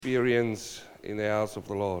Experience in the house of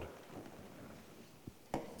the Lord.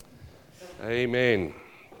 Amen.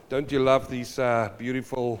 Don't you love these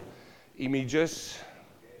beautiful images?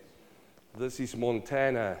 This is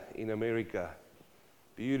Montana in America.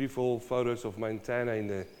 Beautiful photos of Montana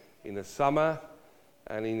in the summer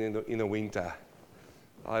and in the winter.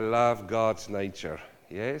 I love God's nature,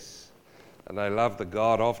 yes? And I love the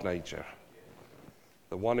God of nature,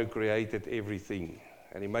 the one who created everything.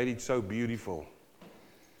 And He made it so beautiful.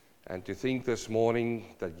 And to think this morning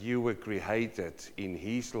that you were created in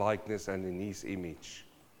His likeness and in His image.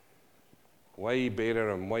 Way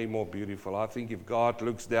better and way more beautiful. I think if God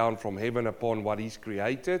looks down from heaven upon what He's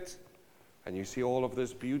created, and you see all of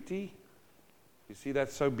this beauty, you see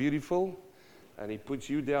that's so beautiful, and He puts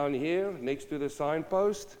you down here next to the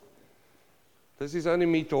signpost. This is only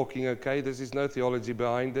me talking, okay? This is no theology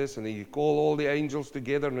behind this. And He called all the angels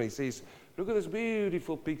together and He says, look at this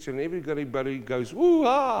beautiful picture, and everybody goes,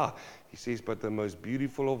 woo-ah! He says, but the most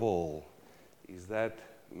beautiful of all is that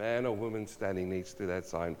man or woman standing next to that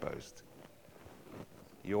signpost.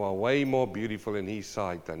 You are way more beautiful in His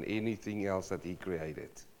sight than anything else that He created.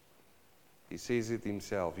 He says it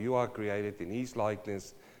Himself. You are created in His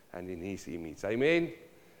likeness and in His image. Amen?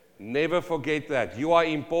 Never forget that. You are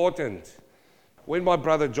important. When my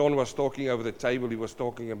brother John was talking over the table, he was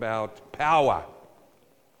talking about power.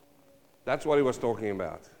 That's what he was talking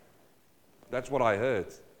about. That's what I heard.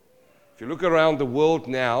 If you look around the world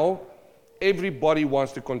now, everybody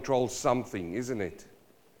wants to control something, isn't it?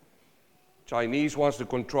 Chinese wants to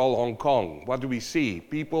control Hong Kong. What do we see?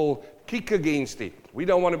 People kick against it. We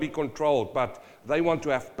don't want to be controlled, but they want to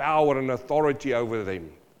have power and authority over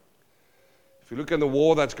them. If you look at the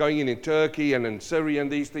war that's going in Turkey and in Syria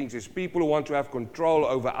and these things, it's people who want to have control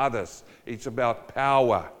over others. It's about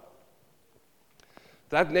power.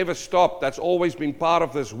 That never stopped. That's always been part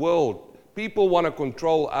of this world. People want to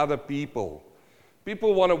control other people.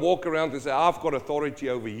 People want to walk around and say, I've got authority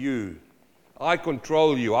over you. I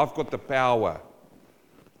control you. I've got the power.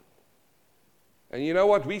 And you know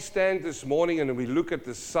what? We stand this morning and we look at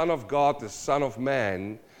the Son of God, the Son of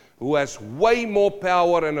Man, who has way more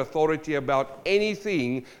power and authority about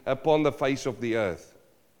anything upon the face of the earth.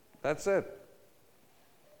 That's it.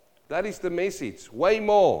 That is the message. Way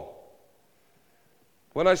more.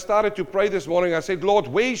 When I started to pray this morning, I said, Lord,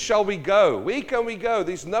 where shall we go? Where can we go?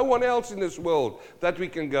 There's no one else in this world that we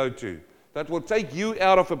can go to that will take you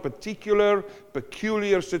out of a particular,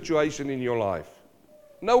 peculiar situation in your life.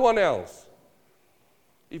 No one else.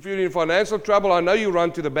 If you're in financial trouble, I know you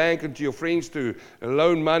run to the bank and to your friends to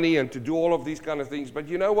loan money and to do all of these kind of things. But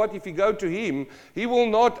you know what? If you go to Him, He will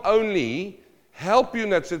not only help you in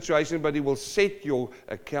that situation, but He will set your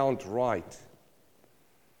account right.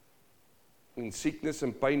 In sickness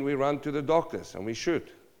and pain, we run to the doctors, and we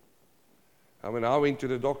should. I mean, I went to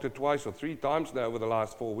the doctor twice or 3 times now over the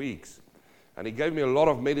last 4 weeks. And he gave me a lot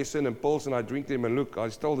of medicine and pills, and I drink them, and look,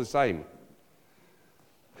 I'm still the same.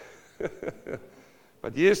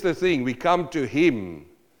 But here's the thing. We come to Him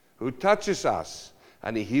who touches us,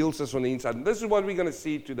 and He heals us on the inside. And this is what we're going to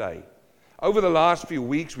see today. Over the last few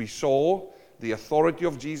weeks, we saw the authority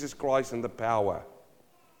of Jesus Christ and the power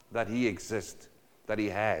that He exists, that He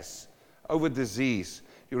has. Over disease.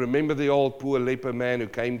 You remember the old poor leper man who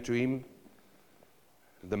came to Him?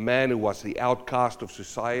 The man who was the outcast of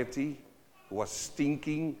society, who was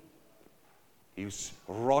stinking, he was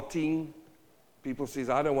rotting. People say,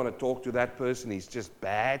 I don't want to talk to that person, he's just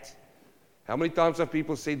bad. How many times have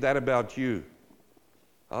people said that about you?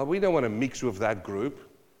 We don't want to mix with that group.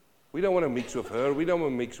 We don't want to mix with her. We don't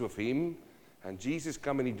want to mix with him. And Jesus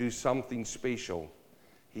comes and He does something special.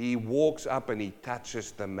 He walks up and He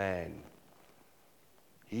touches the man.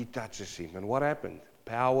 He touches him. And what happened?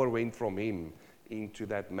 Power went from him into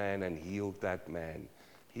that man and healed that man.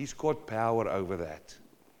 He's got power over that.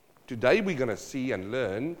 Today we're going to see and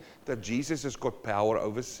learn that Jesus has got power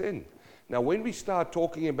over sin. Now when we start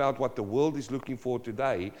talking about what the world is looking for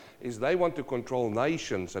today, is they want to control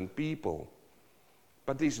nations and people.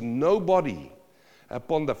 But there's nobody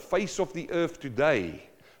upon the face of the earth today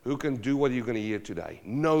who can do what you're going to hear today.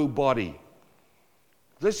 Nobody.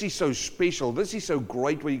 This is so special. This is so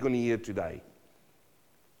great what you're going to hear today.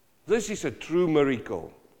 This is a true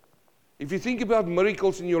miracle. If you think about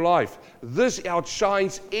miracles in your life, this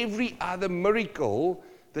outshines every other miracle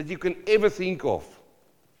that you can ever think of.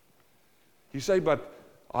 You say, but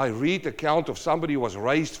I read account of somebody who was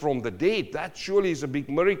raised from the dead. That surely is a big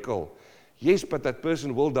miracle. Yes, but that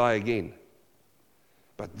person will die again.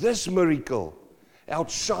 But this miracle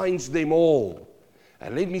outshines them all.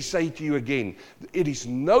 And let me say to you again, it is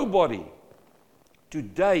nobody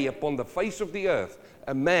today upon the face of the earth,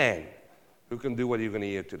 a man who can do what you're going to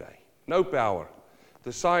hear today. No power.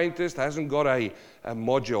 The scientist hasn't got a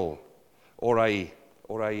module or a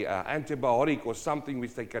antibiotic or something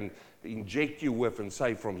which they can inject you with and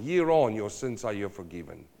say, from here on, your sins are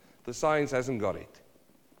forgiven. The science hasn't got it.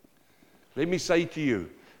 Let me say to you,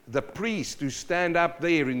 the priest who stand up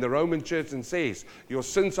there in the Roman church and says, your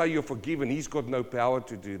sins are forgiven, he's got no power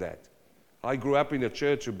to do that. I grew up in a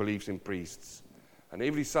church who believes in priests. And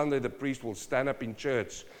every Sunday the priest will stand up in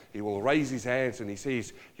church, he will raise his hands and he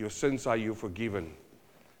says, your sins are forgiven.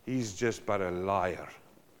 He's just but a liar,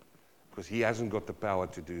 because he hasn't got the power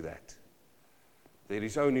to do that. There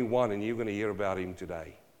is only one, and you're going to hear about him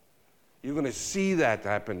today. You're going to see that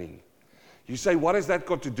happening. You say, what has that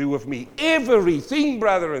got to do with me? Everything,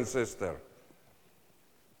 brother and sister.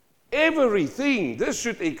 Everything. This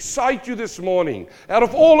should excite you this morning. Out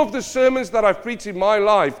of all of the sermons that I've preached in my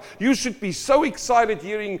life, you should be so excited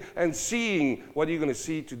hearing and seeing what you're going to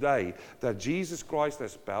see today, that Jesus Christ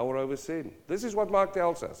has power over sin. This is what Mark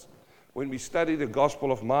tells us. When we study the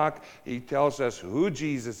Gospel of Mark, he tells us who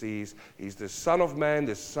Jesus is. He's the Son of Man,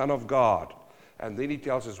 the Son of God. And then he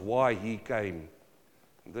tells us why he came.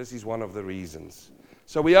 This is one of the reasons.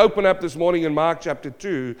 So we open up this morning in Mark chapter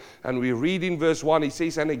 2, and we read in verse 1, he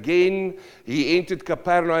says, and again he entered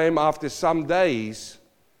Capernaum after some days,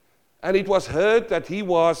 and it was heard that he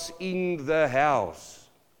was in the house.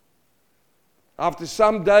 After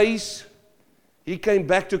some days, he came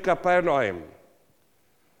back to Capernaum.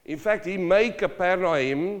 In fact, he made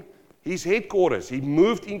Capernaum his headquarters. He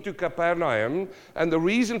moved into Capernaum, and the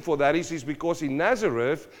reason for that is because in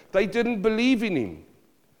Nazareth, they didn't believe in him.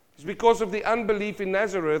 It's because of the unbelief in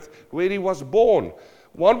Nazareth where he was born.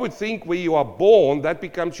 One would think where you are born, that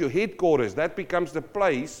becomes your headquarters. That becomes the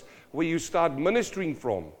place where you start ministering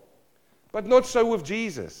from. But not so with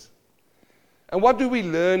Jesus. And what do we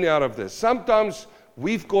learn out of this? Sometimes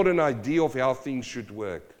we've got an idea of how things should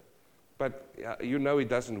work. But you know it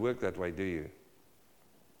doesn't work that way, do you?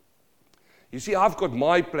 You see, I've got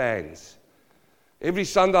my plans. Every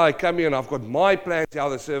Sunday I come here and I've got my plans how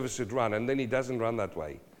the service should run. And then it doesn't run that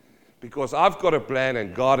way. Because I've got a plan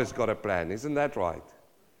and God has got a plan. Isn't that right?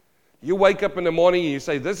 You wake up in the morning and you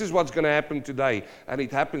say, this is what's going to happen today. And it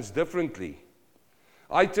happens differently.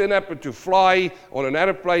 I turn up to fly on an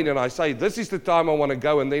airplane and I say, this is the time I want to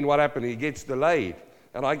go. And then what happens? It gets delayed.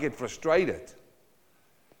 And I get frustrated.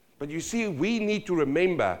 But you see, we need to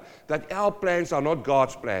remember that our plans are not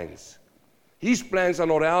God's plans. His plans are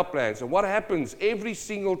not our plans. And what happens every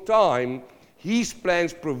single time His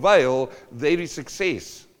plans prevail, there is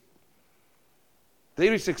success.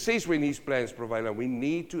 There is success when His plans prevail, and we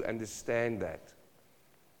need to understand that.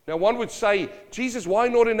 Now, one would say, Jesus, why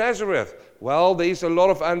not in Nazareth? Well, there's a lot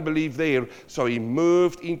of unbelief there, so He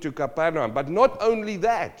moved into Capernaum. But not only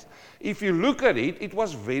that, if you look at it, it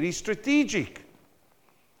was very strategic.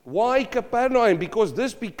 Why Capernaum? Because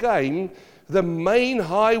this became the main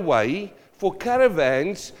highway for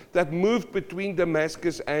caravans that moved between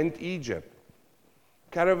Damascus and Egypt.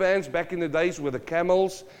 Caravans back in the days were the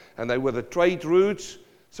camels, and they were the trade routes.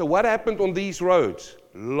 So what happened on these roads?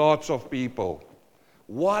 Lots of people.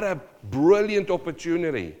 What a brilliant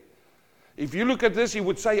opportunity. If you look at this, you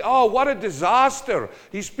would say, oh, what a disaster.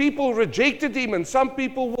 His people rejected him, and some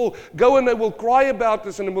people will go and they will cry about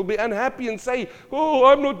this and will be unhappy and say, oh,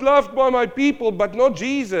 I'm not loved by my people, but not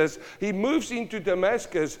Jesus. He moves into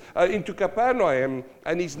Damascus, into Capernaum,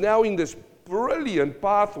 and he's now in this brilliant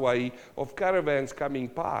pathway of caravans coming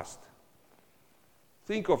past.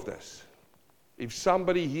 Think of this. If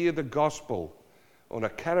somebody hear the gospel on a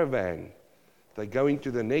caravan, they go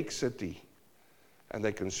into the next city and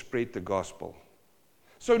they can spread the gospel.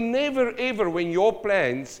 So never ever, when your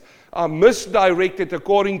plans are misdirected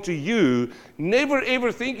according to you, never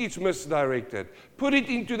ever think it's misdirected. Put it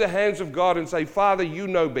into the hands of God and say, Father, you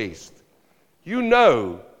know best. You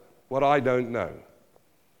know what I don't know.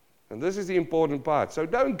 And this is the important part. So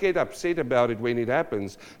don't get upset about it when it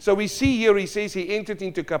happens. So we see here, he says he entered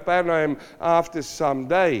into Capernaum after some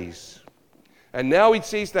days. And now it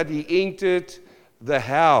says that he entered the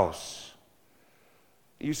house.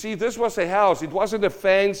 You see, this was a house. It wasn't a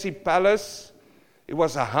fancy palace. It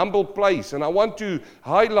was a humble place. And I want to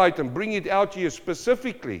highlight and bring it out here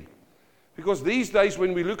specifically. Because these days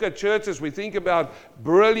when we look at churches, we think about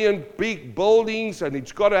brilliant big buildings, and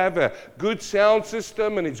it's got to have a good sound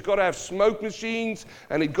system, and it's got to have smoke machines,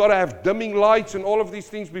 and it's got to have dimming lights and all of these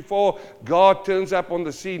things before God turns up on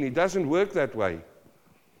the scene. It doesn't work that way.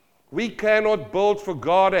 We cannot build for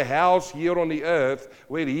God a house here on the earth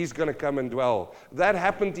where He's going to come and dwell. That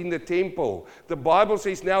happened in the temple. The Bible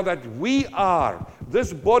says now that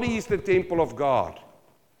this body is the temple of God.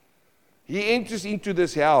 He enters into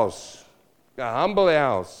this house. A humble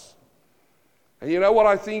house. And you know what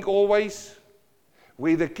I think always?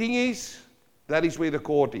 Where the king is, that is where the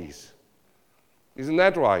court is. Isn't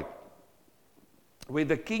that right? Where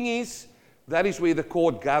the king is, that is where the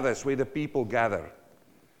court gathers, where the people gather.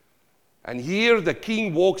 And here the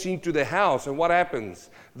king walks into the house, and what happens?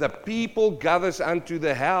 The people gathers unto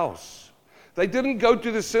the house. They didn't go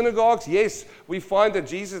to the synagogues. Yes, we find that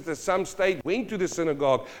Jesus at some stage went to the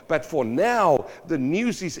synagogue, but for now, the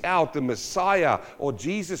news is out, the Messiah, or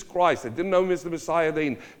Jesus Christ. They didn't know him as the Messiah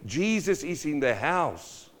then. Jesus is in the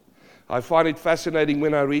house. I find it fascinating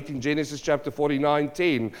when I read in Genesis chapter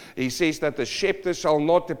 49:10, he says that the scepter shall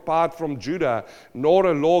not depart from Judah, nor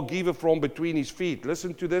a lawgiver from between his feet.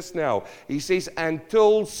 Listen to this now. He says,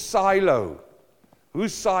 until Shiloh.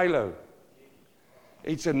 Who's Shiloh?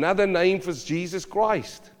 It's another name for Jesus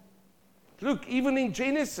Christ. Look, even in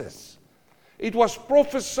Genesis, it was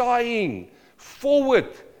prophesying forward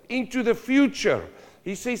into the future.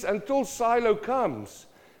 He says, until Shiloh comes,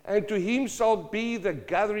 and to him shall be the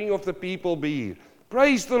gathering of the people be.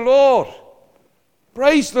 Praise the Lord.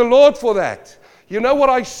 Praise the Lord for that. You know what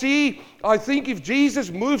I see? I think if Jesus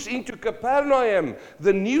moves into Capernaum,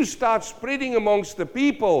 the news starts spreading amongst the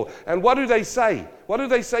people. And what do they say? What do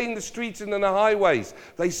they say in the streets and in the highways?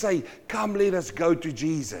 They say, come, let us go to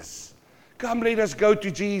Jesus. Come, let us go to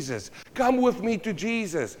Jesus. Come with me to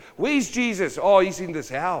Jesus. Where's Jesus? Oh, he's in this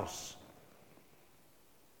house.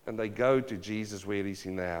 And they go to Jesus where he's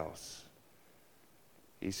in the house.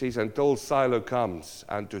 He says, until Shiloh comes,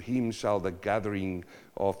 unto him shall the gathering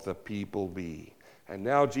of the people be. And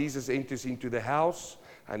now Jesus enters into the house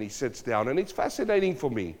and he sits down. And it's fascinating for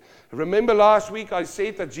me. Remember last week I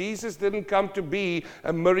said that Jesus didn't come to be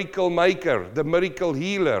a miracle maker, the miracle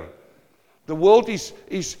healer. The world is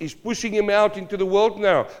pushing him out into the world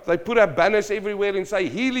now. They put up banners everywhere and say,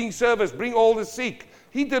 healing service, bring all the sick.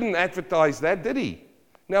 He didn't advertise that, did he?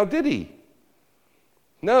 Now, did he?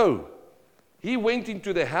 No. He went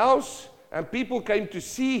into the house and people came to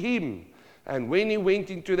see him. And when he went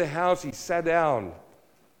into the house, he sat down.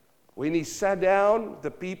 When he sat down, the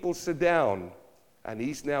people sat down. And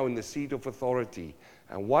he's now in the seat of authority.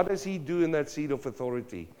 And what does he do in that seat of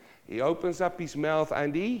authority? He opens up his mouth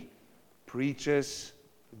and he preaches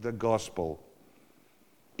the gospel.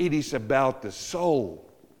 It is about the soul.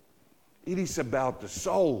 It is about the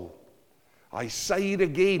soul. I say it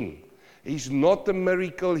again. He's not the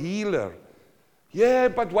miracle healer. Yeah,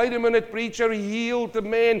 but wait a minute, preacher, he healed the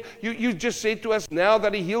man. You just said to us now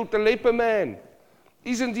that he healed the leper man.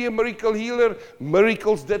 Isn't he a miracle healer?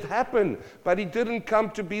 Miracles did happen, but he didn't come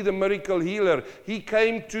to be the miracle healer. He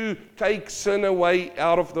came to take sin away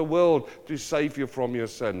out of the world, to save you from your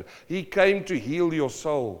sin. He came to heal your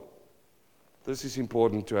soul. This is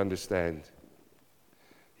important to understand.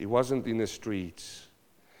 He wasn't in the streets.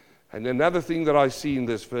 And another thing that I see in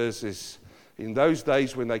this verse is, in those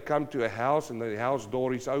days when they come to a house and the house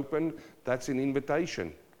door is open, that's an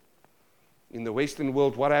invitation. In the Western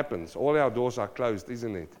world, what happens? All our doors are closed,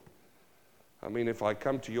 isn't it? I mean, if I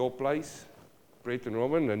come to your place, Brett and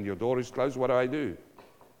Robin, and your door is closed, what do?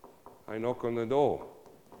 I knock on the door.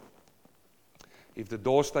 If the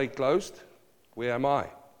door stays closed, where am I?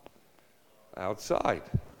 Outside.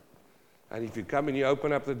 And if you come and you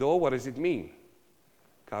open up the door, what does it mean?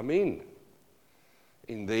 Come in.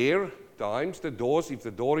 In their times, the doors, if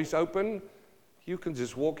the door is open, you can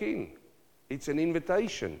just walk in. It's an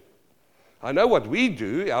invitation. I know what we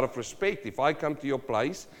do out of respect. If I come to your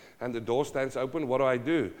place and the door stands open, what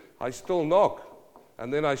do? I still knock.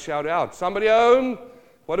 And then I shout out, somebody home?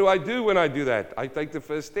 What do I do when I do that? I take the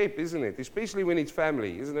first step, isn't it? Especially when it's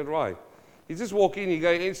family, isn't it right? You just walk in, you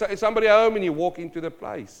go, is somebody home? And you walk into the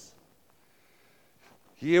place.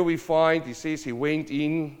 Here we find, he says he went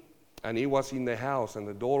in and he was in the house and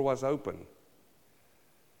the door was open.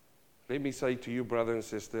 Let me say to you, brother and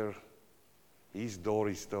sister, his door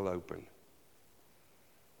is still open.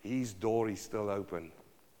 His door is still open.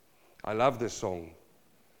 I love this song.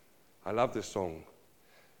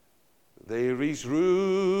 There is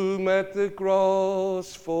room at the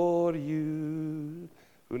cross for you.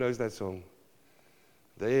 Who knows that song?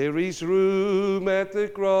 There is room at the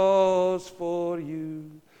cross for you.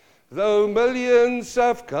 Though millions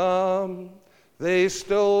have come, there's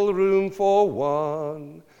still room for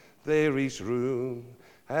one. There is room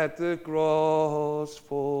at the cross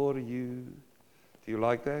for you. Do you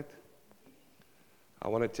like that? I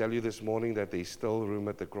want to tell you this morning that there's still room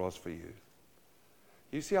at the cross for you.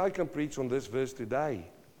 You see, I can preach on this verse today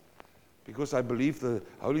because I believe the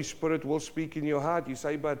Holy Spirit will speak in your heart. You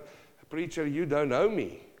say, but preacher, you don't know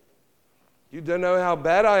me. You don't know how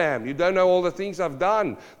bad I am. You don't know all the things I've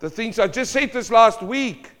done. The things I just said this last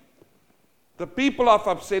week. The people I've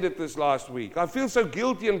upset it this last week. I feel so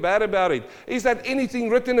guilty and bad about it. Is that anything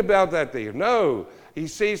written about that there? No. He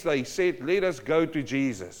says, they said, let us go to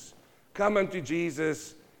Jesus. Come unto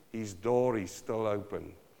Jesus. His door is still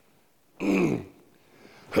open. Then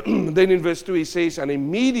in verse 2 he says, and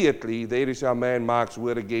immediately, there is our man Mark's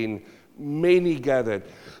word again, many gathered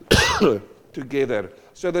together,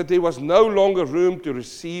 so that there was no longer room to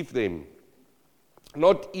receive them,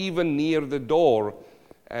 not even near the door.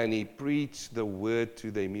 And he preached the word to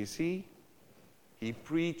them. You see? He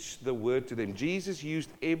preached the word to them. Jesus used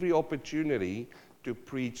every opportunity to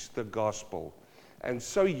preach the gospel. And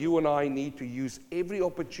so you and I need to use every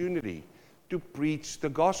opportunity to preach the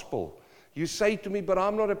gospel. You say to me, but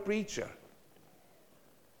I'm not a preacher.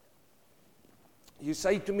 You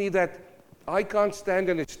say to me that I can't stand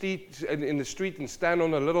in the street and stand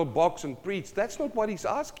on a little box and preach. That's not what he's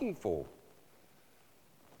asking for.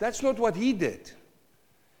 That's not what he did.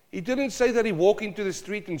 He didn't say that he walked into the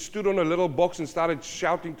street and stood on a little box and started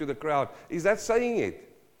shouting to the crowd. Is that saying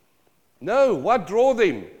it? No. What draw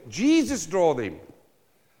them? Jesus draw them.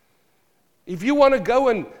 If you want to go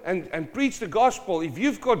and preach the gospel, if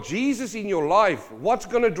you've got Jesus in your life, what's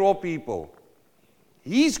going to draw people?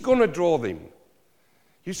 He's going to draw them.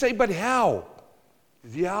 You say, but how?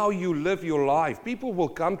 How you live your life. People will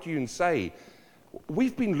come to you and say,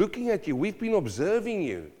 we've been looking at you. We've been observing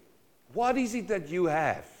you. What is it that you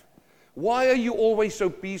have? Why are you always so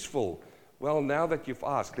peaceful? Well, now that you've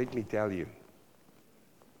asked, let me tell you.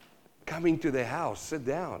 Come into the house, sit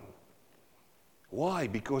down. Why?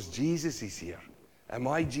 Because Jesus is here. Am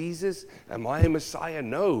I Jesus? Am I a Messiah?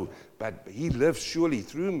 No, but he lives surely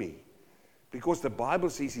through me. Because the Bible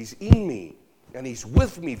says he's in me and he's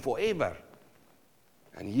with me forever.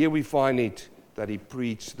 And here we find it that he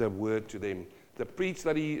preached the word to them.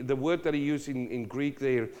 The word that he used in Greek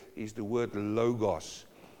there is the word logos.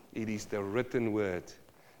 It is the written word.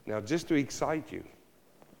 Now, just to excite you,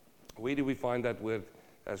 where do we find that word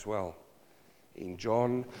as well? In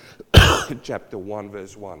John chapter 1,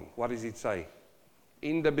 verse 1. What does it say?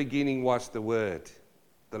 In the beginning was the word,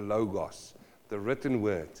 the logos, the written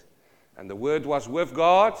word. And the word was with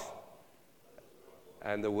God,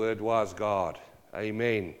 and the word was God.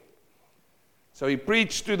 Amen. So he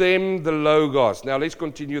preached to them the logos. Now let's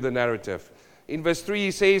continue the narrative. In verse 3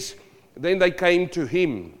 he says, then they came to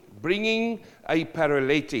him, bringing a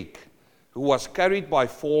paralytic who was carried by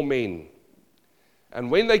 4 men. And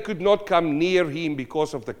when they could not come near him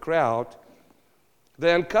because of the crowd,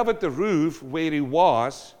 they uncovered the roof where he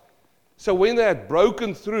was. So when they had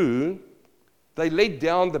broken through, they let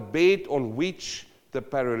down the bed on which the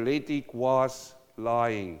paralytic was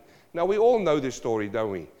lying. Now we all know this story,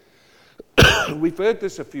 don't we? We've heard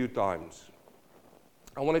this a few times.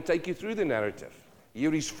 I want to take you through the narrative.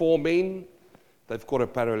 Here is 4 men. They've got a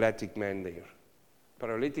paralytic man there.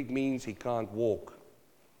 Paralytic means he can't walk.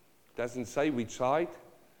 Doesn't say which side.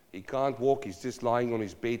 He can't walk. He's just lying on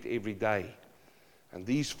his bed every day. And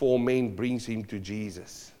these 4 men brings him to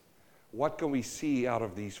Jesus. What can we see out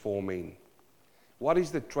of these 4 men? What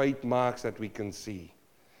is the trademarks that we can see?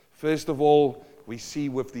 First of all, we see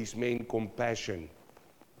with these men compassion.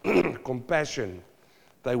 Compassion.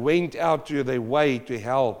 They went out to their way to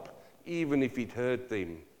help, even if it hurt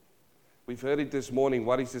them. We've heard it this morning.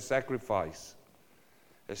 What is a sacrifice?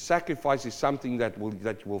 A sacrifice is something that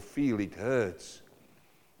you will feel it hurts.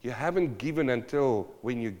 You haven't given until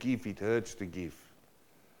when you give, it hurts to give.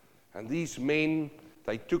 And these men,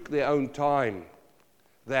 they took their own time.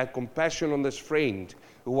 They had compassion on this friend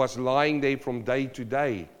who was lying there from day to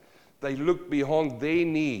day. They looked beyond their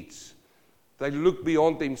needs. They looked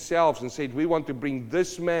beyond themselves and said, we want to bring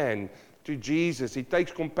this man to Jesus. It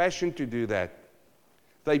takes compassion to do that.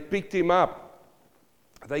 They picked him up.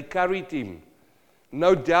 They carried him.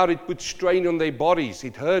 No doubt it puts strain on their bodies.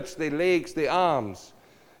 It hurts their legs, their arms.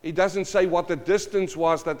 It doesn't say what the distance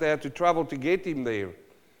was that they had to travel to get him there.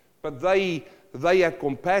 But they had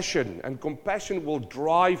compassion, and compassion will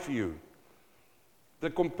drive you.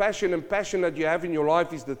 The compassion and passion that you have in your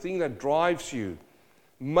life is the thing that drives you.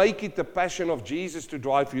 Make it the passion of Jesus to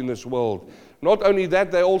drive you in this world. Not only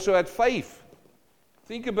that, they also had faith.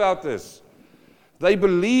 Think about this. They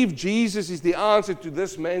believe Jesus is the answer to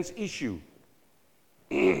this man's issue.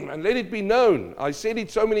 And let it be known, I said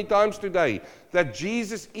it so many times today, that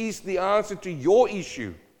Jesus is the answer to your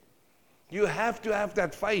issue. You have to have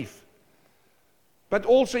that faith. But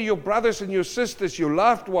also your brothers and your sisters, your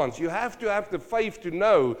loved ones, you have to have the faith to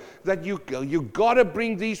know that you got to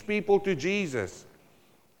bring these people to Jesus.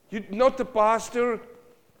 Not the pastor,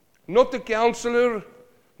 not the counselor,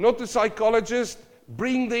 not the psychologist.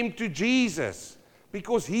 Bring them to Jesus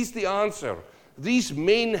because he's the answer. These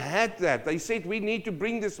men had that. They said, we need to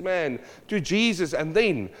bring this man to Jesus. And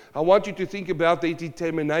then I want you to think about their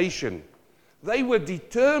determination. They were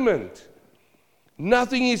determined.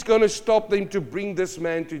 Nothing is going to stop them to bring this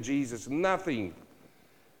man to Jesus. Nothing.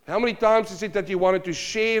 How many times is it that you wanted to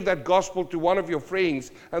share that gospel to one of your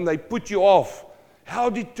friends and they put you off? How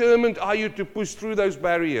determined are you to push through those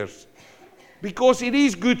barriers? Because it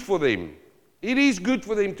is good for them. It is good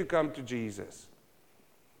for them to come to Jesus.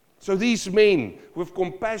 So these men, with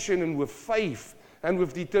compassion and with faith and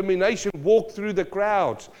with determination, walk through the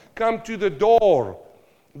crowds, come to the door.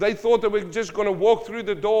 They thought they were just going to walk through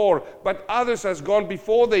the door, but others has gone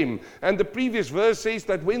before them. And the previous verse says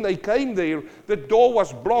that when they came there, the door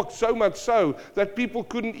was blocked, so much so that people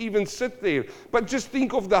couldn't even sit there. But just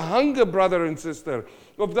think of the hunger, brother and sister,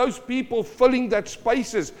 of those people filling that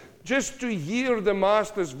spaces just to hear the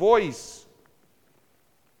Master's voice.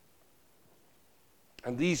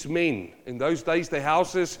 And these men, in those days, the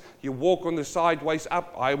houses, you walk on the sideways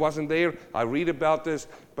up. I wasn't there. I read about this.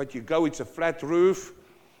 But you go, it's a flat roof.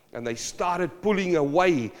 And they started pulling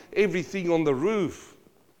away everything on the roof.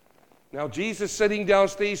 Now, Jesus sitting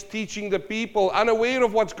downstairs teaching the people, unaware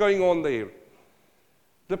of what's going on there.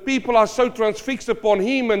 The people are so transfixed upon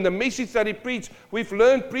him and the message that he preached. We've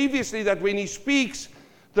learned previously that when he speaks,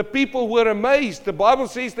 the people were amazed. The Bible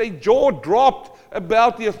says their jaw dropped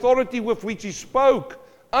about the authority with which he spoke,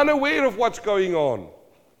 unaware of what's going on.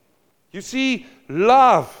 You see,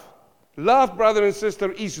 love, brother and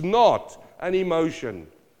sister, is not an emotion.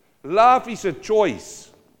 Love is a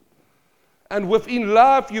choice. And within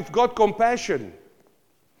love, you've got compassion.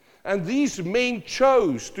 And these men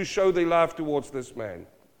chose to show their love towards this man.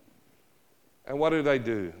 And what did they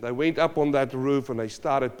do? They went up on that roof and they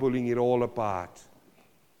started pulling it all apart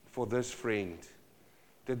for this friend.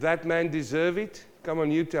 Did that man deserve it? Come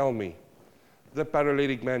on, you tell me. The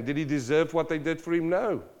paralytic man, did he deserve what they did for him?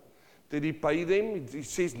 No. Did he pay them? He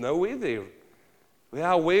says nowhere there.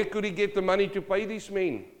 Well, where could he get the money to pay these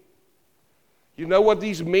men? You know what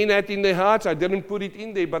these men had in their hearts? I didn't put it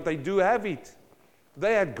in there, but they do have it.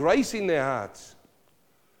 They had grace in their hearts.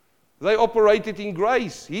 They operated in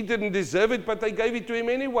grace. He didn't deserve it, but they gave it to him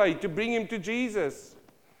anyway to bring him to Jesus.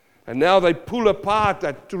 And now they pull apart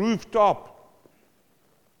that rooftop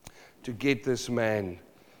to get this man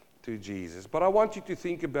to Jesus. But I want you to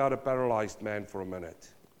think about a paralyzed man for a minute.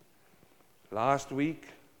 Last week,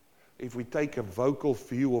 if we take a vocal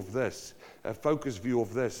view of this, a focused view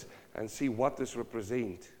of this, and see what this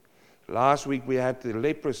represents. Last week we had the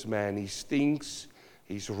leprous man. He stinks,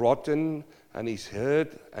 he's rotten, and he's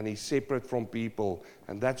hurt, and he's separate from people.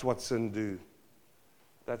 And that's what sin do.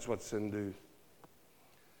 That's what sin do.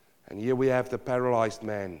 And here we have the paralyzed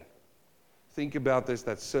man. Think about this,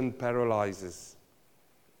 that sin paralyzes.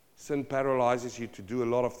 Sin paralyzes you to do a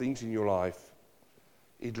lot of things in your life.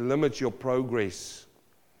 It limits your progress.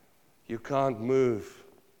 You can't move.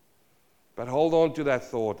 But hold on to that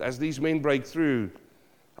thought. As these men break through,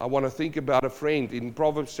 I want to think about a friend. In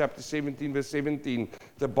Proverbs chapter 17, verse 17,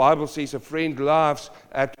 the Bible says a friend laughs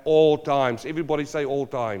at all times. Everybody say all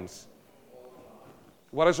times.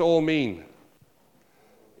 What does all mean?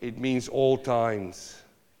 It means all times.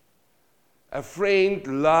 A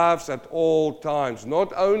friend laughs at all times,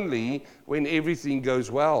 not only when everything goes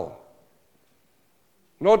well,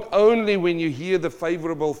 not only when you hear the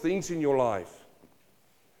favorable things in your life.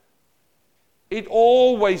 It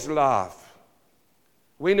always laughs.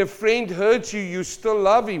 When a friend hurts you, you still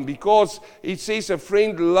love him because it says a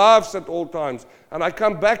friend laughs at all times. And I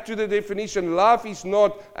come back to the definition. Laugh is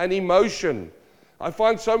not an emotion. I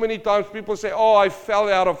find so many times people say, oh, I fell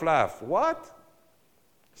out of laugh. What?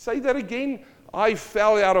 Say that again. I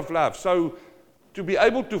fell out of laugh. So to be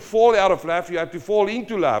able to fall out of laugh, you have to fall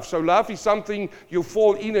into laugh. So laugh is something you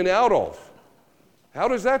fall in and out of. How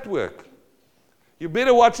does that work? You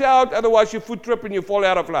better watch out, otherwise you foot trip and you fall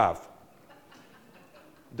out of laugh.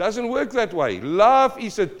 Doesn't work that way. Love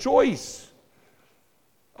is a choice.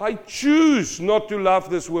 I choose not to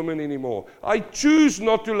love this woman anymore. I choose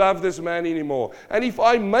not to love this man anymore. And if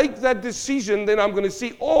I make that decision, then I'm going to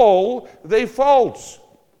see all their faults.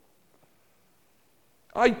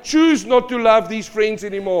 I choose not to love these friends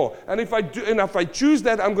anymore. And if I choose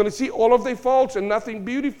that, I'm going to see all of their faults and nothing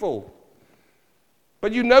beautiful.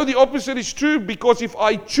 But you know the opposite is true, because if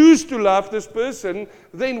I choose to love this person,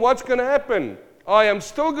 then what's going to happen? I am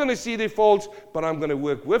still going to see their faults, but I'm going to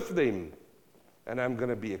work with them. And I'm going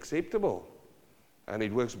to be acceptable. And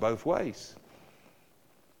it works both ways.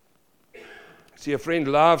 See, a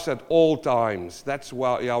friend laughs at all times. That's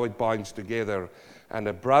how it binds together. And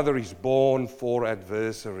a brother is born for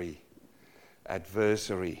adversary.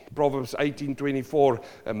 adversary. Proverbs 18:24,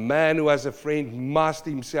 a man who has a friend must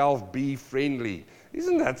himself be friendly.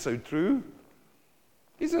 Isn't that so true?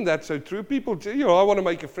 Isn't that so true? People, I want to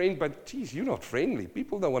make a friend, but geez, you're not friendly.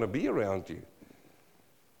 People don't want to be around you.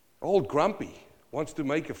 Old Grumpy wants to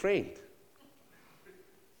make a friend.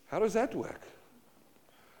 How does that work?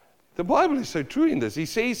 The Bible is so true in this. He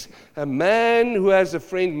says, a man who has a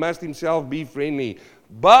friend must himself be friendly.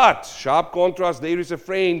 But, sharp contrast, there is a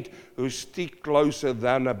friend who sticks closer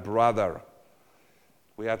than a brother.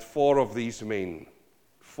 We had 4 of these men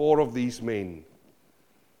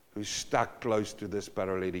who stuck close to this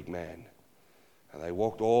paralytic man. And they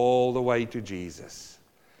walked all the way to Jesus.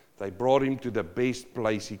 They brought him to the best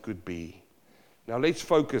place he could be. Now let's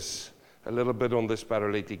focus a little bit on this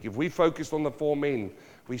paralytic. If we focused on the 4 men,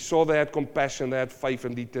 we saw they had compassion, they had faith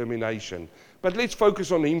and determination. But let's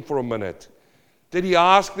focus on him for a minute. Did he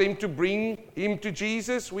ask them to bring him to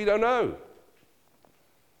Jesus? We don't know.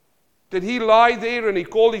 Did he lie there and he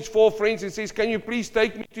called his 4 friends and says, can you please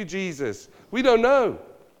take me to Jesus? We don't know.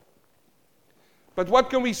 But what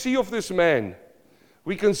can we see of this man?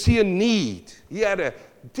 We can see a need. He had a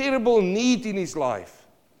terrible need in his life.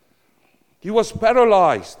 He was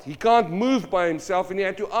paralyzed. He can't move by himself and he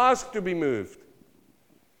had to ask to be moved.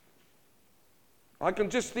 I can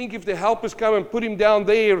just think if the helpers come and put him down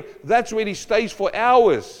there, that's where he stays for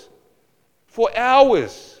hours. For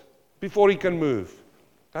hours before he can move.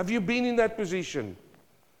 Have you been in that position?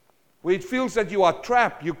 Where it feels that you are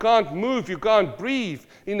trapped, you can't move, you can't breathe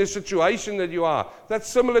in the situation that you are. That's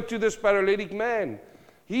similar to this paralytic man.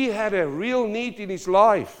 He had a real need in his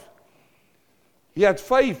life. He had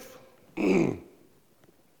faith.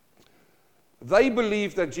 They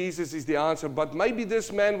believed that Jesus is the answer, but maybe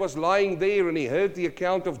this man was lying there and he heard the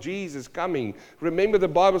account of Jesus coming. Remember the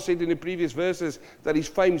Bible said in the previous verses that his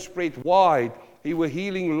fame spread wide. He was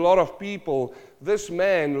healing a lot of people. This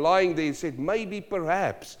man lying there said, maybe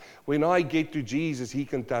perhaps when I get to Jesus, he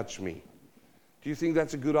can touch me. Do you think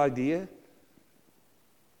that's a good idea?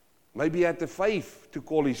 Maybe he had the faith to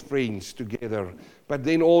call his friends together, but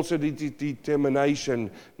then also the determination.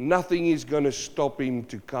 Nothing is going to stop him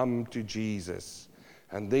to come to Jesus.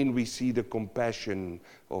 And then we see the compassion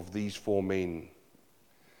of these 4 men.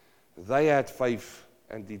 They had faith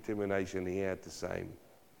and determination. He had the same.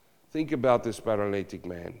 Think about this paralytic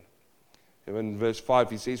man. In verse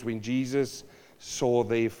 5 he says, when Jesus saw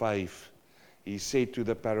their faith, he said to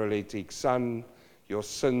the paralytic, son, your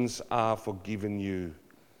sins are forgiven you.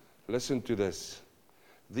 Listen to this.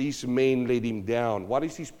 These men let him down. What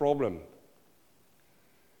is his problem?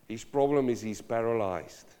 His problem is he's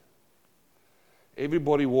paralyzed.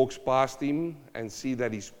 Everybody walks past him and see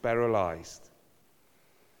that he's paralyzed.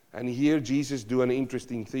 And here Jesus do an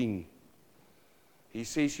interesting thing. He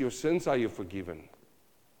says, your sins are you forgiven.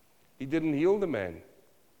 He didn't heal the man.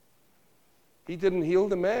 He didn't heal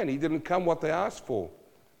the man. He didn't come what they asked for.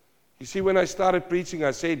 You see, when I started preaching,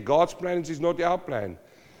 I said, God's plans is not our plan.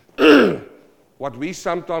 What we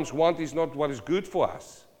sometimes want is not what is good for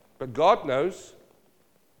us. But God knows.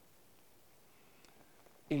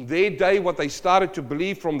 In their day, what they started to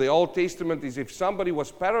believe from the Old Testament is if somebody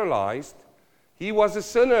was paralyzed, he was a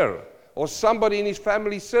sinner, or somebody in his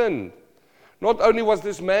family sinned. Not only was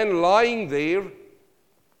this man lying there,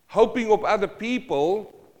 hoping of other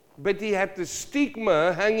people, but he had the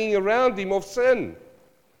stigma hanging around him of sin.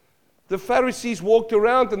 The Pharisees walked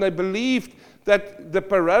around and they believed that the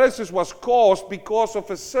paralysis was caused because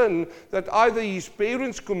of a sin that either his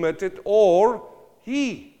parents committed or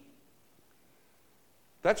he.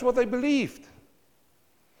 That's what they believed.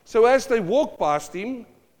 So as they walk past him,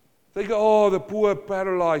 they go, oh, the poor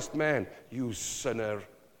paralyzed man. You sinner.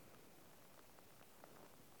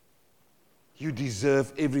 You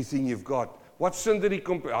deserve everything you've got. What sin did he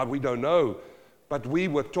commit? We don't know. But we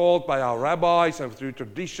were told by our rabbis and through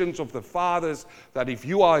traditions of the fathers that if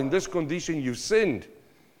you are in this condition, you've sinned.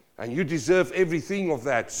 And you deserve everything of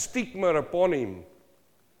that. Stigma upon him.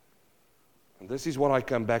 And this is what I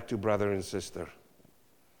come back to, brother and sister.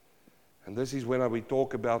 And this is when we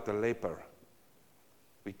talk about the leper.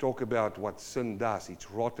 We talk about what sin does.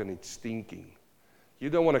 It's rotten, it's stinking. You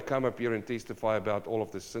don't want to come up here and testify about all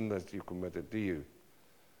of the sin that you committed, do you?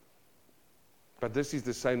 But this is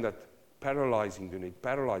the same that paralyzing, you need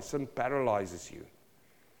paralyzed. Sin paralyzes you.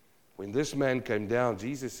 When this man came down,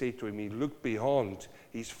 Jesus said to him, he looked beyond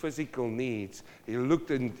his physical needs. He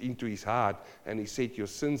looked into his heart and he said, your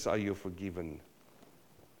sins are you forgiven.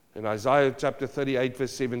 In Isaiah chapter 38,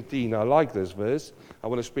 verse 17, I like this verse. I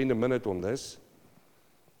want to spend a minute on this.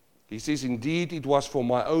 He says, indeed, it was for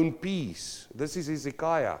my own peace. This is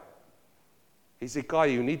Hezekiah. Hezekiah,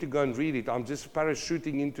 you need to go and read it. I'm just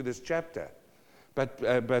parachuting into this chapter. But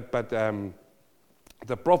the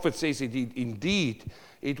prophet says, indeed,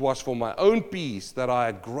 it was for my own peace that I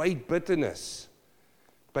had great bitterness.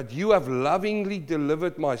 But you have lovingly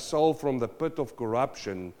delivered my soul from the pit of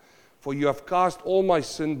corruption, for you have cast all my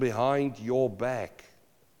sin behind your back.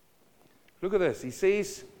 Look at this. He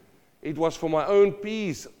says, it was for my own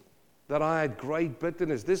peace that I had great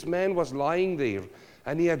bitterness. This man was lying there,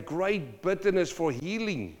 and he had great bitterness for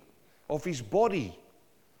healing of his body.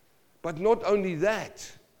 But not only that,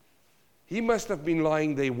 he must have been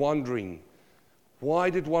lying there wondering, why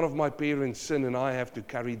did one of my parents sin and I have to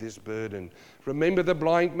carry this burden? Remember the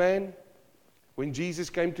blind man? When Jesus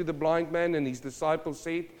came to the blind man and his disciples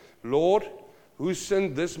said, Lord, who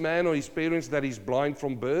sinned, this man or his parents, that he's blind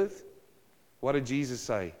from birth? What did Jesus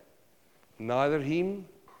say? Neither him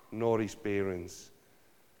nor his parents.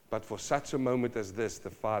 But for such a moment as this,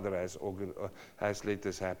 the Father has let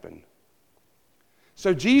this happen.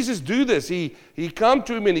 So Jesus do this. He come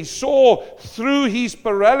to him and he saw through his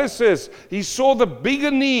paralysis, he saw the bigger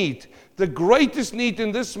need, the greatest need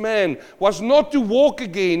in this man was not to walk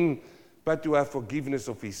again, but to have forgiveness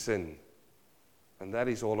of his sin. And that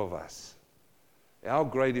is all of us. Our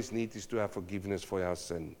greatest need is to have forgiveness for our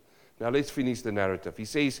sin. Now let's finish the narrative. He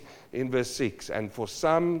says in verse 6, and for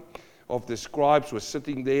some of the scribes were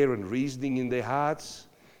sitting there and reasoning in their hearts.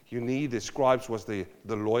 The scribes was the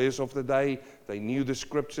lawyers of the day. They knew the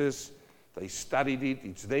scriptures. They studied it.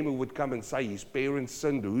 It's them who would come and say, his parents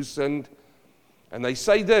sinned, who sinned? And they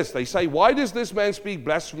say this. They say, why does this man speak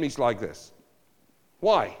blasphemies like this?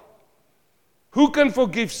 Why? Who can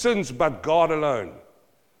forgive sins but God alone?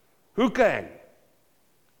 Who can?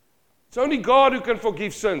 It's only God who can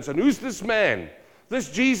forgive sins. And who's this man?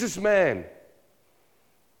 This Jesus man.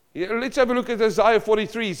 Let's have a look at Isaiah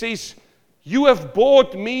 43. He says, you have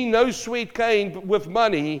bought me no sweet cane with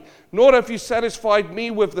money, nor have you satisfied me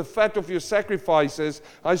with the fat of your sacrifices.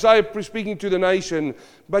 Isaiah speaking to the nation,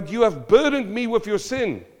 but you have burdened me with your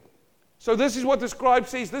sin. So this is what the scribe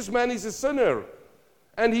says. This man is a sinner.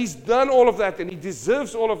 And he's done all of that, and he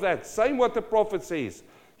deserves all of that. Same what the prophet says.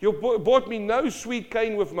 You bought me no sweet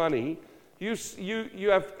cane with money. You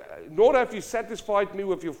have, nor have you satisfied me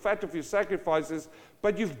with your fat of your sacrifices,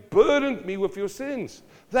 but you've burdened me with your sins.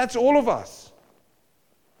 That's all of us.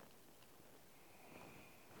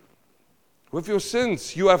 With your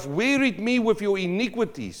sins, you have wearied me with your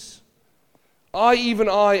iniquities. Even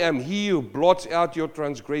I am he who blots out your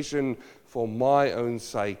transgression for my own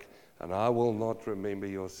sake, and I will not remember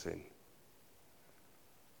your sin.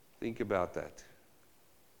 Think about that.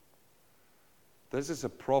 This is a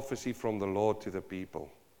prophecy from the Lord to the people.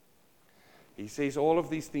 He says all of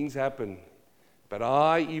these things happen, but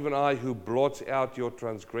even I who blots out your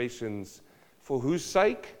transgressions, for whose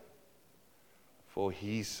sake? For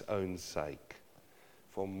his own sake.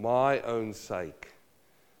 For my own sake.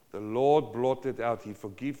 The Lord blotted out, he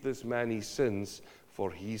forgave this man his sins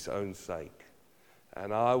for his own sake.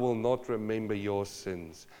 And I will not remember your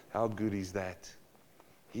sins. How good is that?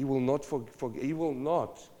 He will not he will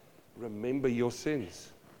not remember your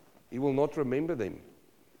sins. He will not remember them.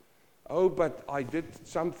 Oh, but I did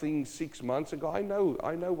something 6 months ago. I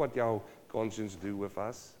know what your conscience do with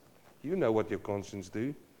us. You know what your conscience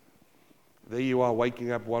do. There you are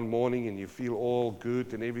waking up one morning and you feel all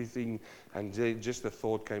good and everything, and just a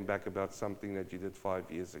thought came back about something that you did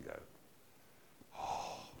 5 years ago.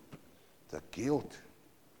 Oh, the guilt.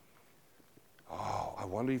 Oh, I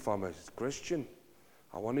wonder if I'm a Christian.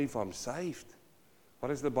 I wonder if I'm saved. What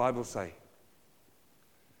does the Bible say?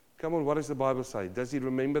 Come on, what does the Bible say? Does he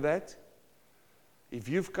remember that? If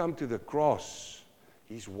you've come to the cross,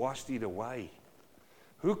 he's washed it away.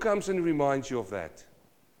 Who comes and reminds you of that?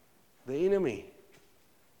 The enemy,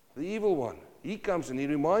 the evil one. He comes and he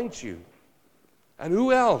reminds you. And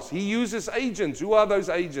who else? He uses agents. Who are those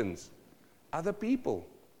agents? Other people.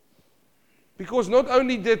 Because not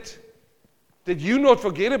only did you not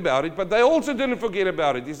forget about it, but they also didn't forget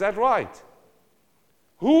about it. Is that right?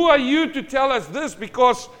 Who are you to tell us this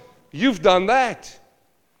because you've done that?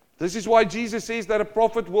 This is why Jesus says that a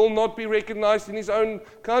prophet will not be recognized in his own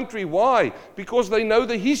country. Why? Because they know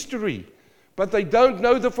the history, but they don't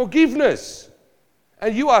know the forgiveness.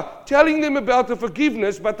 And you are telling them about the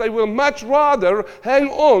forgiveness, but they will much rather hang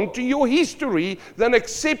on to your history than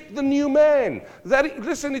accept the new man.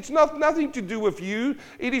 Listen, it's nothing to do with you.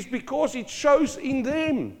 It is because it shows in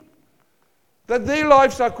them that their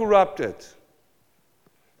lives are corrupted.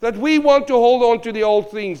 That we want to hold on to the old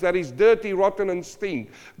things that is dirty, rotten, and stink.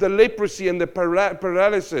 The leprosy and the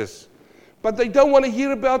paralysis. But they don't want to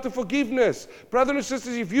hear about the forgiveness. Brothers and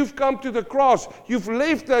sisters, if you've come to the cross, you've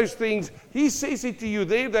left those things. He says it to you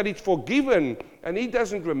there that it's forgiven, and he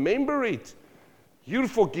doesn't remember it. You're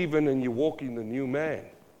forgiven and you walk in the new man.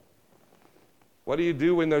 What do you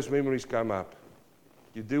do when those memories come up?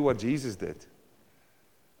 You do what Jesus did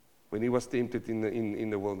when he was tempted in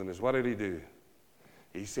the wilderness. What did he do?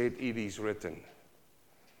 He said, "It is written."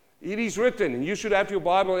 It is written, and you should have your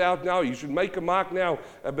Bible out now. You should make a mark now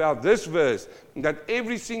about this verse, that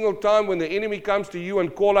every single time when the enemy comes to you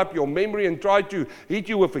and call up your memory and try to hit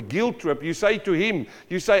you with a guilt trip, you say to him,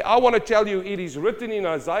 you say, "I want to tell you, it is written in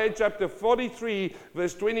Isaiah chapter 43,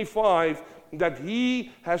 verse 25, that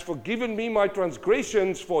he has forgiven me my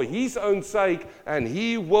transgressions for his own sake, and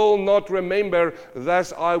he will not remember,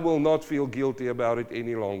 thus I will not feel guilty about it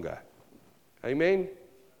any longer." Amen?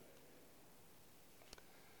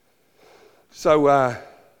 So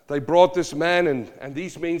they brought this man, and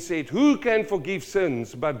these men said, "Who can forgive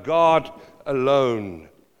sins but God alone?"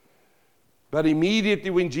 But immediately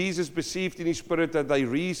when Jesus perceived in his spirit that they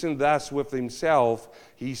reasoned thus with himself,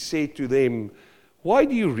 he said to them, "Why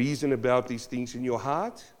do you reason about these things in your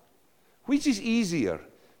heart? Which is easier,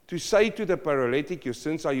 to say to the paralytic, 'Your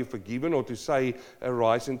sins are you forgiven,' or to say,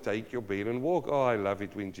 'Arise and take your bed and walk'?" Oh, I love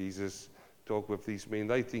it when Jesus talks with these men.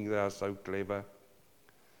 They think they are so clever.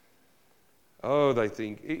 Oh, they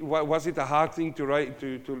think. Was it a hard thing to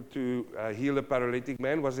heal a paralytic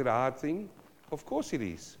man? Was it a hard thing? Of course it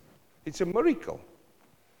is. It's a miracle.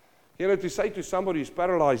 You know, to say to somebody who's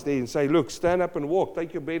paralyzed there and say, "Look, stand up and walk,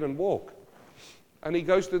 take your bed and walk." And he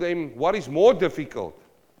goes to them, what is more difficult?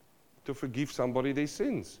 To forgive somebody their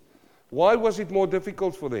sins. Why was it more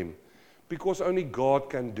difficult for them? Because only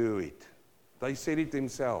God can do it. They said it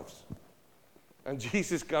themselves. And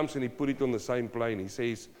Jesus comes and he put it on the same plane. He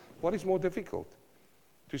says, what is more difficult?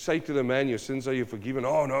 To say to the man, "Your sins are you forgiven."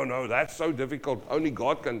 "Oh, no, that's so difficult. Only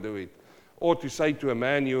God can do it." Or to say to a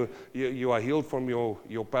man, you are healed from your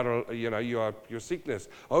sickness.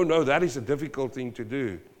 "Oh, no, that is a difficult thing to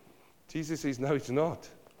do." Jesus says, no, it's not.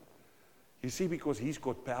 You see, because he's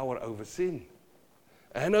got power over sin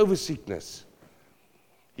and over sickness.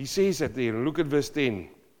 He says that there. Look at verse 10.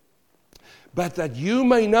 "But that you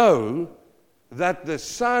may know that the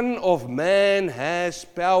Son of Man has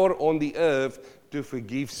power on the earth to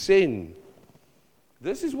forgive sin."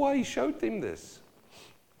 This is why he showed them this.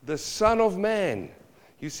 The Son of Man.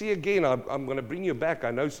 You see, again, I'm going to bring you back.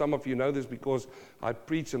 I know some of you know this because I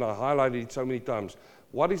preach and I highlighted it so many times.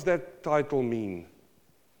 What does that title mean?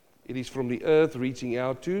 It is from the earth reaching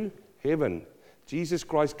out to heaven. Jesus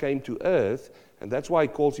Christ came to earth, and that's why he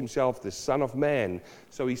calls himself the Son of Man.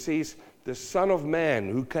 So he says, the Son of Man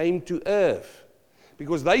who came to earth.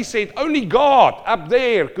 Because they said only God up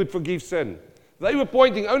there could forgive sin. They were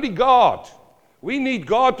pointing, only God. We need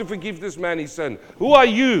God to forgive this man his sin. Who are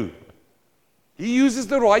you? He uses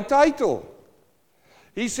the right title.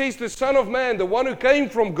 He says the Son of Man, the one who came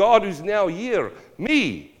from God who's now here,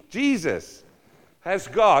 me, Jesus, has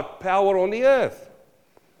got power on the earth.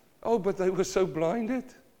 Oh, but they were so blinded.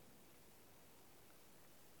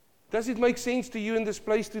 Does it make sense to you in this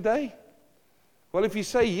place today? Well, if you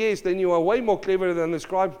say yes, then you are way more clever than the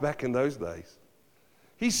scribes back in those days.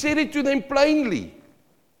 He said it to them plainly.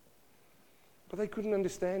 But they couldn't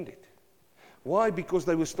understand it. Why? Because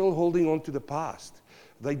they were still holding on to the past.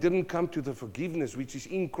 They didn't come to the forgiveness which is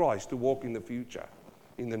in Christ to walk in the future,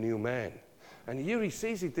 in the new man. And here he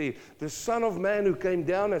says it there, the Son of Man who came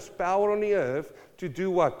down has power on the earth to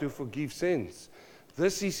do what? To forgive sins.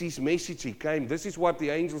 This is his message. He came. This is what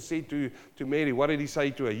the angel said to Mary. What did he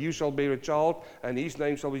say to her? "You shall bear a child, and his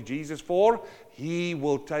name shall be Jesus, for he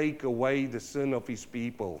will take away the sin of his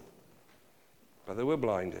people." But they were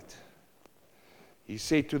blinded. He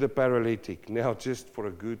said to the paralytic, now just for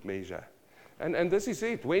a good measure. And this is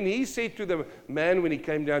it. When he said to the man when he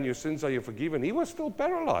came down, "Your sins are you forgiven," he was still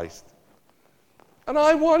paralyzed. And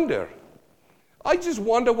I just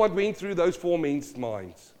wonder what went through those four men's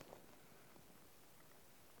minds.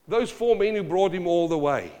 Those four men who brought him all the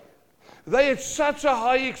way. They had such a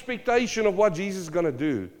high expectation of what Jesus is going to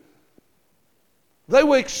do. They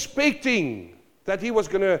were expecting that he was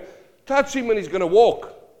going to touch him and he's going to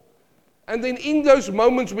walk. And then in those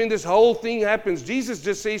moments when this whole thing happens, Jesus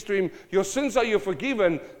just says to him, "Your sins are you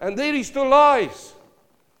forgiven," and there he still lies.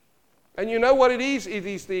 And you know what it is? It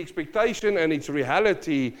is the expectation and its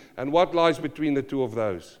reality. And what lies between the two of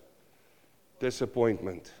those?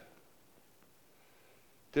 Disappointment.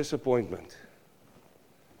 Disappointment.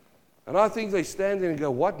 And I think they stand there and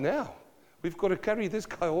go, "What now? We've got to carry this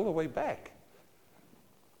guy all the way back."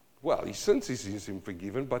 Well, his sins is him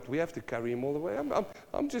forgiven, but we have to carry him all the way.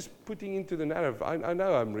 I'm just putting into the narrative. I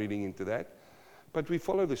know I'm reading into that. But we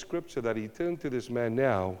follow the scripture that he turned to this man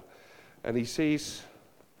now, and he says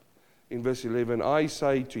in verse 11, "I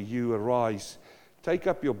say to you, arise, Take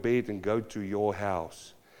up your bed and go to your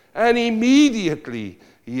house. And immediately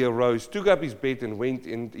he arose, took up his bed, and went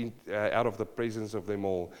out of the presence of them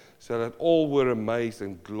all, so that all were amazed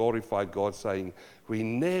and glorified God, saying, we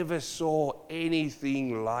never saw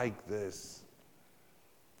anything like this.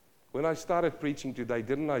 When I started preaching today,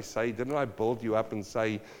 didn't I build you up and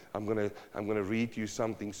say, I'm going to read you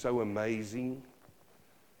something so amazing,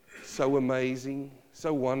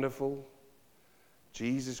 so wonderful?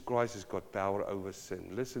 Jesus Christ has got power over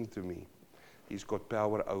sin. Listen to me. He's got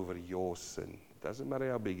power over your sin. Doesn't matter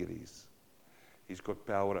how big it is. He's got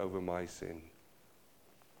power over my sin.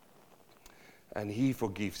 And he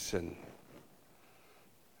forgives sin.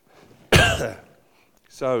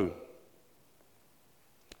 So,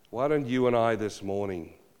 why don't you and I this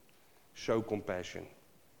morning show compassion?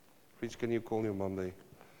 Rich, can you call your mom there?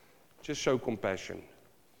 Just show compassion.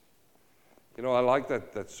 You know, I like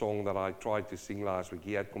that song that I tried to sing last week.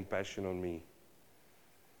 He had compassion on me.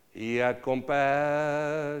 He had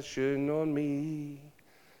compassion on me.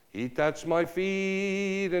 He touched my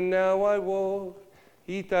feet and now I walk.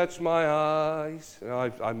 He touched my eyes.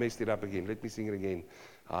 No, I messed it up again. Let me sing it again.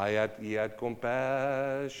 He had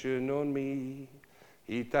compassion on me.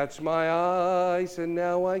 He touched my eyes and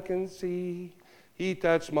now I can see. He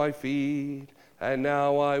touched my feet and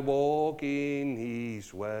now I walk in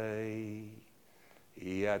his way.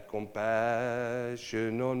 He had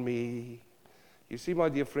compassion on me. You see, my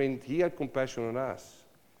dear friend, he had compassion on us,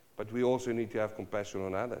 but we also need to have compassion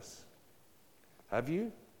on others. Have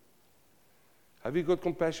you? Have you got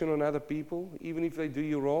compassion on other people, even if they do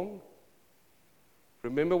you wrong?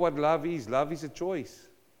 Remember what love is. Love is a choice.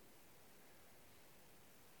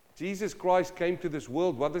 Jesus Christ came to this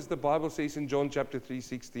world. What does the Bible say in John chapter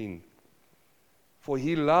 3:16? For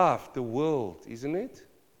he loved the world, isn't it?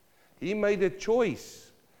 He made a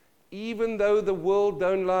choice. Even though the world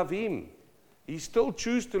don't love him, he still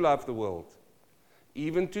chooses to love the world.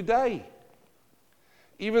 Even today.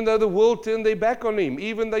 Even though the world turned their back on him,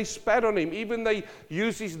 even they spat on him, even they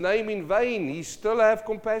use his name in vain, he still have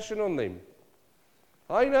compassion on them.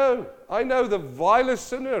 I know the vilest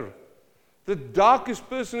sinner, the darkest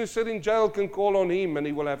person who sits in jail can call on him and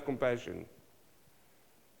he will have compassion.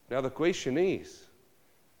 Now the question is,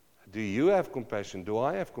 do you have compassion? Do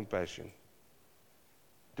I have compassion?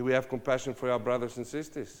 Do we have compassion for our brothers and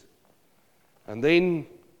sisters? And then,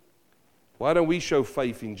 why don't we show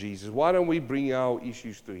faith in Jesus? Why don't we bring our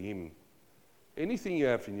issues to him? Anything you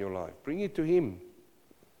have in your life, bring it to him.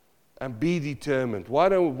 And be determined. Why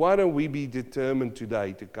don't we be determined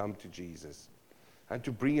today to come to Jesus? And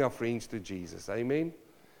to bring our friends to Jesus. Amen?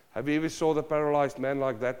 Have you ever saw the paralyzed man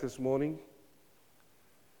like that this morning?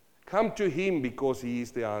 Come to him because he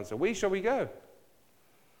is the answer. Where shall we go?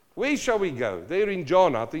 Where shall we go? There in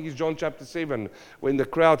John, I think it's John chapter 7, when the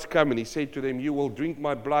crowds come and he said to them, you will drink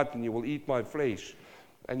my blood and you will eat my flesh.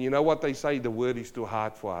 And you know what they say? The word is too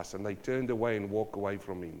hard for us. And they turned away and walked away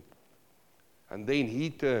from him. And then he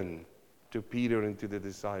turned to Peter and to the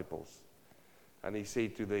disciples. And he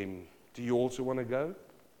said to them, do you also want to go?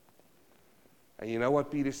 And you know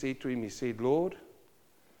what Peter said to him? He said, Lord,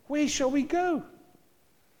 where shall we go?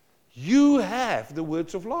 You have the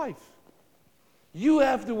words of life. You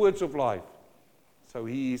have the words of life. So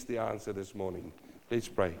he is the answer this morning. Let's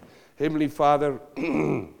pray. Heavenly Father,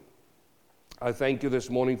 I thank you this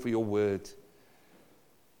morning for your word.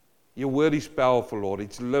 Your word is powerful, Lord.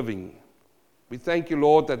 It's living. We thank you,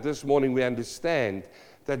 Lord, that this morning we understand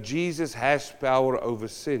that Jesus has power over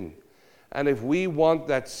sin. And if we want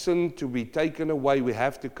that sin to be taken away, we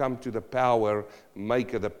have to come to the power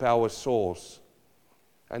maker, the power source.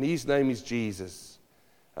 And his name is Jesus.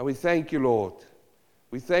 And we thank you, Lord.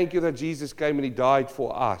 We thank you that Jesus came and he died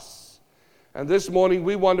for us. And this morning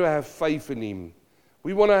we want to have faith in him.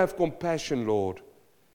 We want to have compassion, Lord.